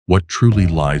What truly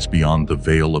lies beyond the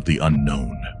veil of the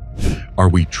unknown? Are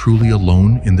we truly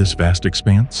alone in this vast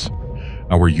expanse?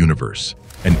 Our universe,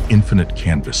 an infinite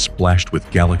canvas splashed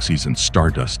with galaxies and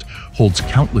stardust, holds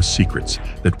countless secrets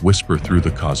that whisper through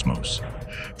the cosmos.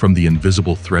 From the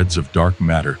invisible threads of dark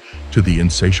matter to the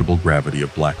insatiable gravity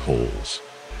of black holes.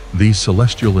 These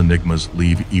celestial enigmas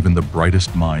leave even the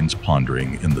brightest minds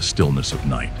pondering in the stillness of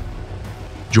night.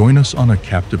 Join us on a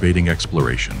captivating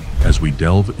exploration as we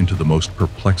delve into the most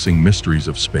perplexing mysteries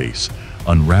of space,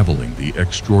 unraveling the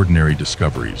extraordinary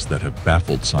discoveries that have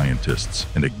baffled scientists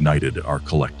and ignited our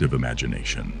collective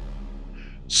imagination.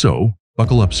 So,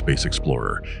 buckle up, Space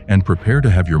Explorer, and prepare to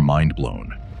have your mind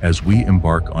blown as we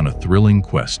embark on a thrilling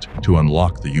quest to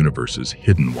unlock the universe's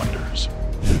hidden wonders.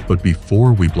 But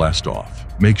before we blast off,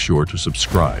 make sure to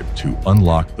subscribe to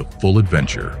unlock the full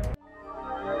adventure.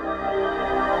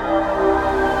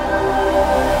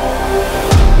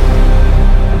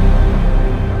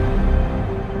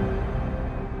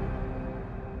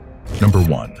 Number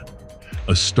 1.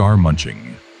 A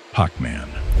star-munching Pac-Man.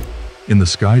 In the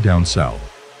sky down south,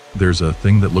 there's a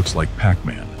thing that looks like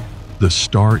Pac-Man, the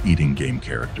star-eating game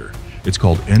character. It's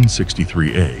called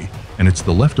N63A, and it's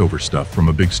the leftover stuff from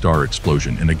a big star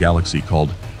explosion in a galaxy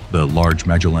called the Large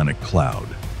Magellanic Cloud.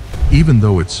 Even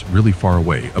though it's really far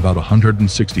away, about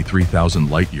 163,000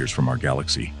 light-years from our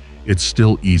galaxy, it's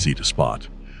still easy to spot.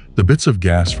 The bits of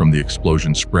gas from the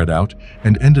explosion spread out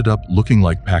and ended up looking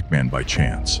like Pac-Man by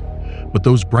chance. But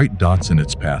those bright dots in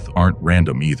its path aren't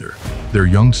random either. They're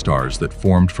young stars that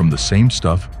formed from the same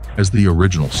stuff as the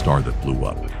original star that blew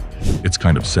up. It's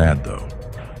kind of sad, though.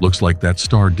 Looks like that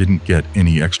star didn't get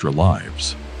any extra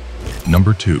lives.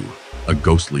 Number 2. A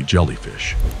ghostly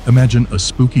jellyfish. Imagine a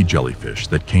spooky jellyfish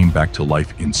that came back to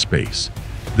life in space.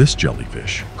 This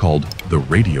jellyfish, called the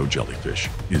radio jellyfish,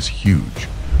 is huge,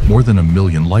 more than 1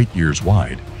 million light-years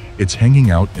wide. It's hanging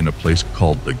out in a place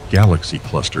called the Galaxy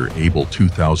Cluster Able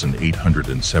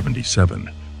 2877,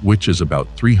 which is about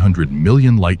 300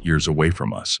 million light-years away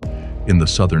from us, in the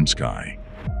southern sky.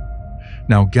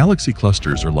 Now, galaxy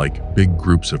clusters are like big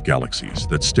groups of galaxies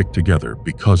that stick together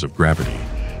because of gravity.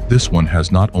 This one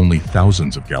has not only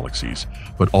thousands of galaxies,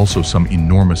 but also some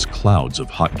enormous clouds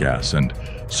of hot gas and,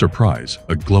 surprise,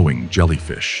 a glowing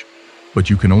jellyfish.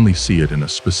 But you can only see it in a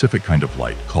specific kind of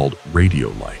light called radio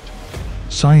light.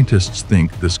 Scientists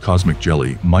think this cosmic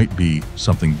jelly might be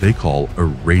something they call a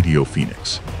radio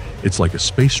phoenix. It's like a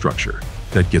space structure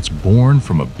that gets born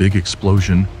from a big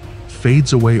explosion,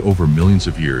 fades away over millions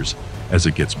of years as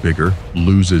it gets bigger,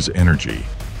 loses energy,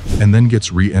 and then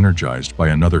gets re-energized by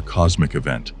another cosmic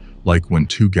event, like when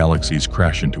two galaxies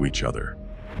crash into each other.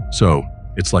 So,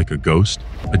 it's like a ghost,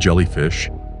 a jellyfish,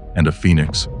 and a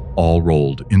phoenix all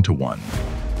rolled into one.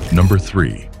 Number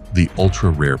 3. The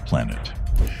ultra-rare planet.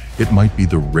 It might be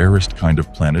the rarest kind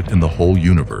of planet in the whole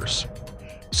universe.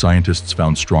 Scientists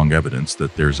found strong evidence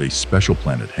that there's a special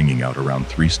planet hanging out around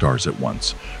 3 stars at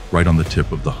once, right on the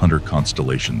tip of the Hunter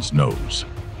constellation's nose.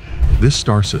 This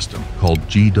star system, called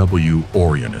GW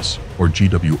Orionis, or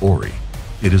GW Ori,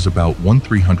 it is about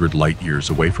 1/300 light-years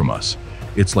away from us.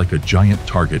 It's like a giant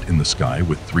target in the sky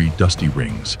with 3 dusty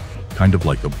rings, kind of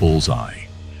like a bullseye.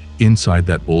 Inside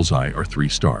that bullseye are 3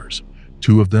 stars.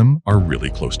 2 of them are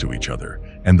really close to each other,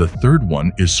 and the third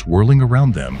one is swirling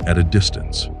around them at a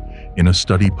distance. In a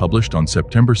study published on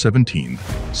September 17th,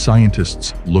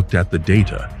 scientists looked at the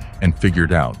data and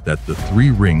figured out that the 3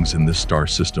 rings in this star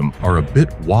system are a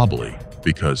bit wobbly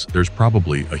because there's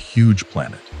probably a huge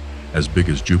planet, as big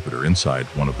as Jupiter, inside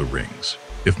one of the rings.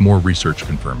 If more research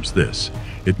confirms this,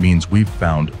 it means we've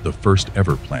found the first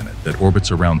ever planet that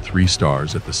orbits around 3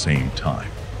 stars at the same time.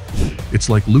 It's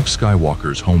like Luke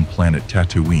Skywalker's home planet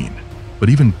Tatooine, but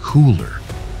even cooler.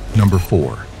 Number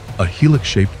 4. A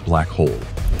helix-shaped black hole.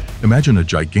 Imagine a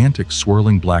gigantic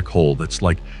swirling black hole that's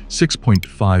like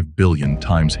 6.5 billion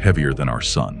times heavier than our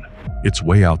sun. It's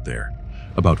way out there,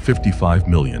 about 55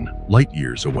 million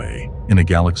light-years away, in a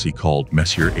galaxy called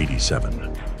Messier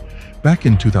 87. Back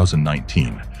in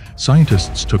 2019,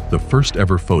 scientists took the first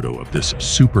ever photo of this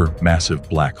supermassive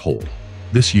black hole.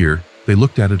 This year, they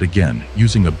looked at it again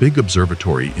using a big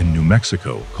observatory in New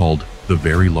Mexico called the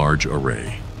Very Large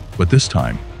Array. But this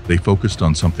time, they focused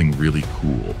on something really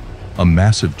cool, a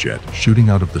massive jet shooting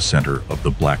out of the center of the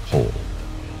black hole.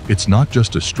 It's not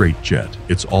just a straight jet,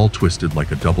 it's all twisted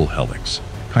like a double helix,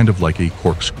 kind of like a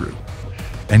corkscrew.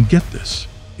 And get this,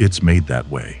 it's made that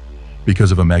way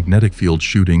because of a magnetic field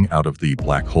shooting out of the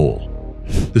black hole.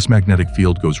 This magnetic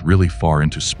field goes really far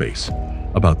into space,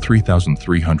 about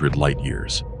 3,300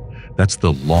 light-years. That's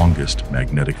the longest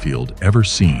magnetic field ever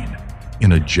seen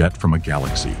in a jet from a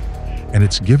galaxy. and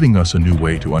it's giving us a new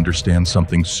way to understand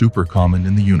something super common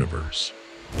in the universe.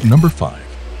 Number 5.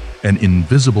 An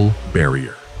invisible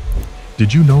barrier.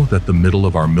 Did you know that the middle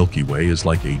of our Milky Way is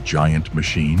like a giant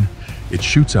machine? It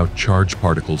shoots out charged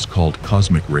particles called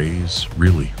cosmic rays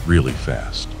really, really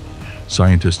fast.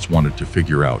 Scientists wanted to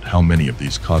figure out how many of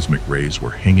these cosmic rays were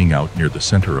hanging out near the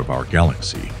center of our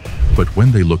galaxy, but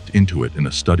when they looked into it in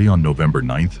a study on November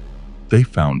 9th, they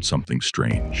found something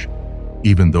strange.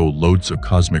 Even though loads of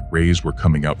cosmic rays were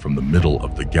coming out from the middle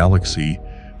of the galaxy,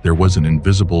 there was an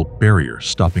invisible barrier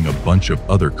stopping a bunch of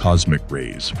other cosmic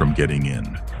rays from getting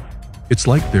in. It's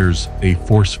like there's a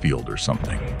force field or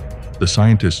something. The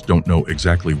scientists don't know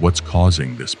exactly what's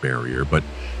causing this barrier, but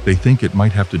they think it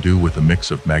might have to do with a mix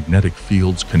of magnetic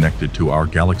fields connected to our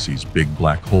galaxy's big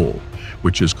black hole,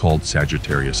 which is called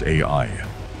Sagittarius AI.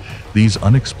 These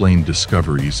unexplained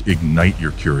discoveries ignite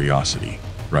your curiosity,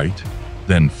 right?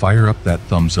 Then fire up that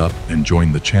thumbs up and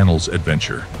join the channel's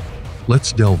adventure.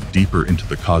 Let's delve deeper into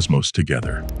the cosmos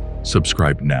together.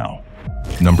 Subscribe now.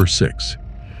 Number 6.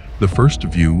 The first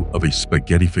view of a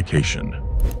spaghettification.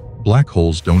 Black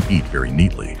holes don't eat very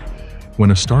neatly.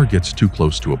 When a star gets too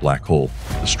close to a black hole,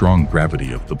 the strong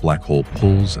gravity of the black hole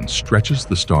pulls and stretches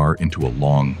the star into a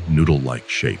long, noodle-like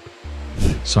shape.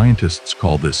 Scientists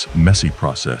call this messy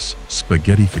process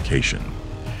spaghettification.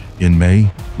 In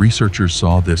May, researchers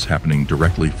saw this happening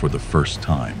directly for the first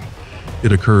time.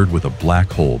 It occurred with a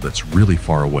black hole that's really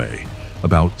far away,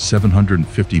 about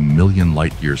 750 million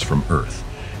light-years from Earth,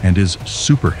 and is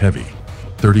super heavy,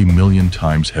 30 million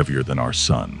times heavier than our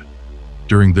Sun.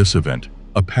 During this event,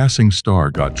 a passing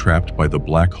star got trapped by the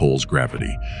black hole's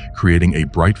gravity, creating a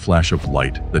bright flash of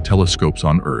light that telescopes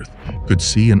on Earth could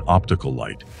see in optical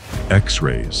light,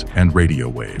 X-rays, and radio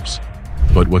waves.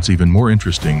 But what's even more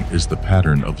interesting is the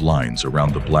pattern of lines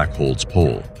around the black hole's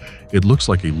pole. It looks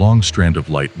like a long strand of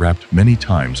light wrapped many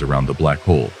times around the black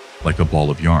hole, like a ball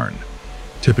of yarn.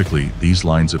 Typically, these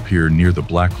lines appear near the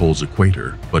black hole's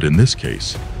equator, but in this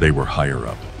case, they were higher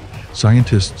up.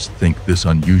 Scientists think this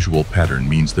unusual pattern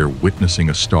means they're witnessing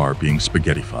a star being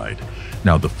spaghettified.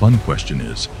 Now the fun question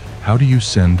is, how do you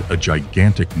send a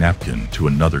gigantic napkin to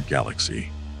another galaxy?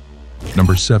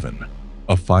 Number 7.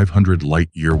 A 500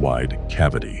 light-year wide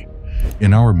cavity.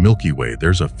 In our Milky Way,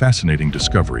 there's a fascinating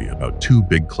discovery about two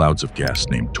big clouds of gas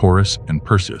named Taurus and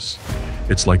Perseus.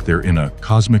 It's like they're in a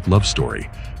cosmic love story,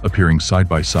 appearing side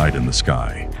by side in the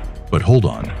sky. But hold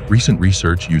on, recent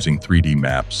research using 3D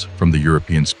maps from the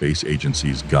European Space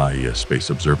Agency's Gaia Space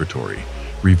Observatory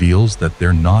reveals that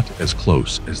they're not as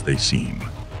close as they seem.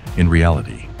 In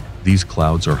reality, these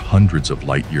clouds are hundreds of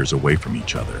light-years away from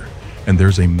each other, and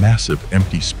there's a massive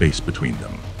empty space between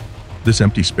them. This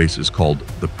empty space is called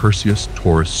the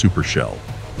Perseus-Taurus supershell,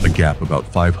 a gap about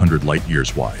 500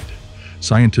 light-years wide.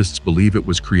 Scientists believe it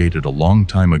was created a long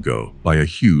time ago by a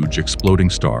huge exploding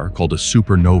star called a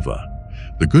supernova.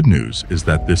 The good news is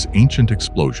that this ancient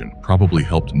explosion probably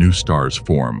helped new stars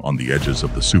form on the edges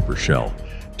of the supershell,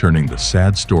 turning the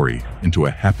sad story into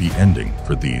a happy ending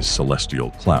for these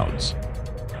celestial clouds.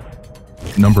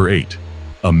 Number 8.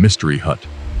 A mystery hut.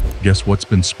 Guess what's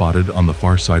been spotted on the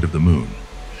far side of the moon?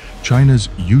 China's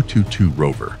U-22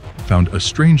 rover found a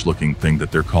strange-looking thing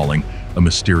that they're calling a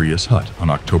mysterious hut on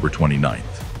October 29th.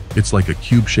 It's like a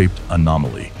cube-shaped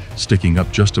anomaly sticking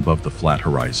up just above the flat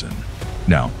horizon.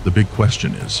 Now, the big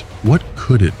question is, what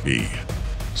could it be?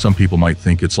 Some people might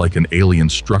think it's like an alien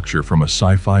structure from a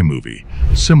sci-fi movie,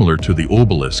 similar to the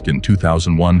obelisk in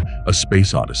 2001, A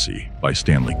Space Odyssey by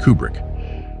Stanley Kubrick.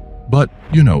 But,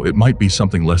 it might be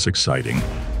something less exciting,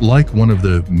 like one of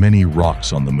the many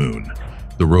rocks on the moon.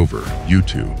 The rover,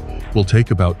 U-2, will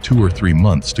take about 2 or 3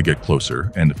 months to get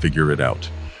closer and figure it out.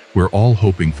 We're all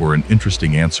hoping for an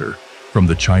interesting answer from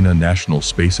the China National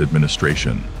Space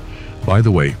Administration. By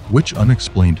the way, which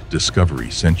unexplained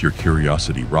discovery sent your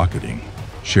curiosity rocketing?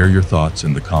 Share your thoughts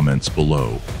in the comments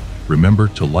below. Remember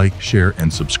to like, share,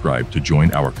 and subscribe to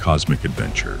join our cosmic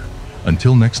adventure.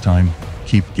 Until next time,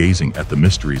 keep gazing at the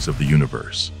mysteries of the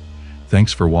universe.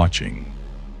 Thanks for watching.